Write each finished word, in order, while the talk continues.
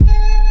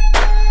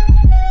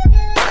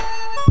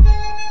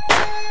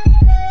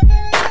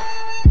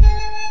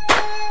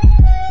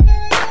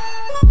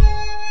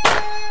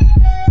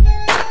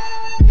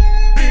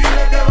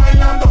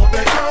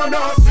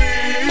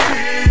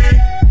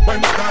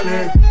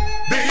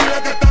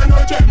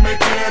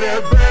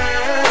quieres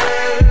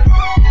ver.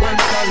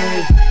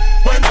 Cuéntale,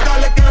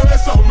 cuéntale que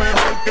beso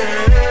mejor que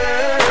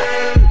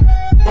él.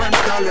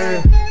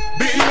 Cuéntale,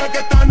 dile que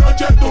esta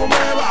noche tú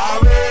me vas a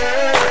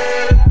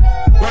ver.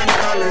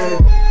 Cuéntale,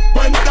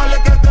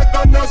 cuéntale que te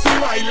conocí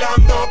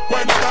bailando.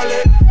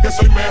 Cuéntale que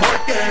soy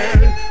mejor que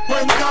él.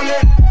 Cuéntale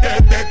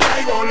que te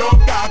traigo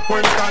loca.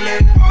 Cuéntale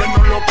que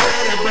no lo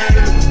quieres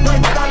ver.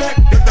 Cuéntale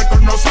que te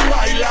conocí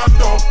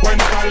bailando.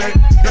 Cuéntale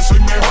que soy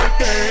mejor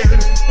que él.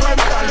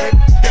 Cuéntale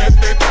que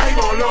te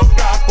traigo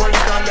loca.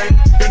 Cuéntale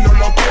que no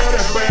lo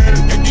quieres ver.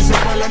 Que quizá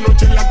fue la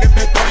noche en la que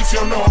te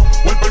traicionó,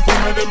 o el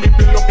perfume de mi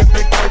piel lo que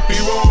te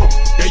cautivó.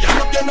 Que ya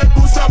no tiene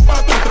excusa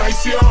para tu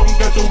traición,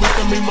 que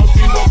tuviste mis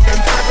motivos que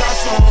entre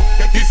razón.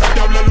 Que quizás te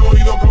hable al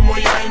oído como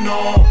ya él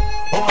no,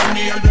 o a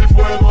mí el del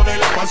fuego de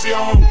la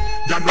pasión.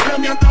 Ya no le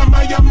mientas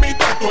más y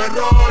admita tu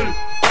error.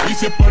 Y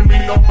si por mí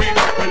lo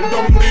pidas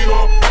perdón,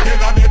 digo,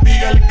 queda de ti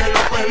el que lo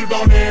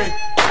perdone,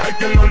 el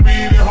que lo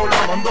olvide o lo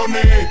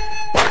abandone,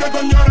 porque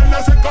con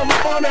llorar se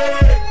compone.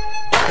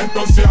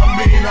 Entonces a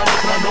mí la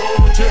otra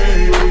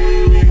noche,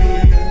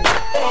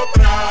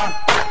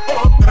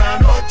 otra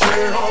noche,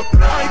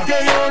 otra. Ay, que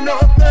yo no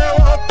te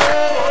bote.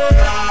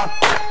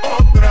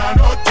 Otra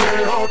noche,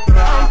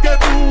 otra. Aunque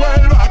tú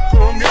vuelvas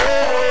con él.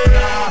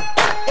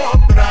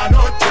 Otra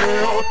noche,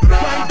 otra.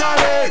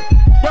 Cuéntale,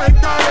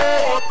 cuéntale.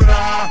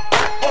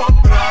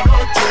 Otra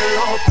noche,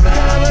 otra.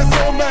 Que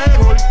beso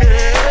mejor que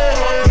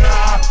él.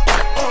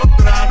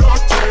 Otra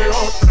noche,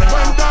 otra.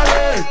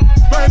 Cuéntale,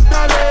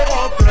 cuéntale.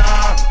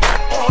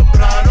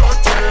 Otra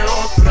noche,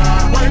 otra.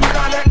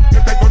 Cuéntale que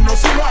te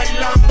conocí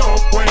bailando.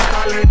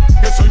 Cuéntale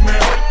que soy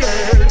mejor que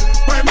él.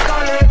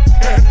 Cuéntale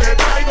que te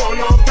traigo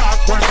loca.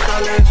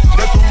 Cuéntale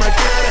que tú me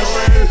quieres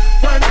ver.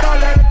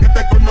 Cuéntale que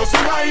te conocí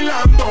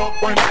bailando.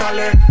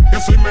 Cuéntale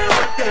que soy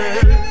mejor que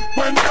él.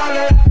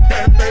 Cuéntale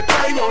que te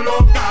traigo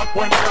loca.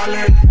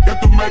 Cuéntale que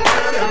tú me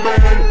quieres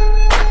ver.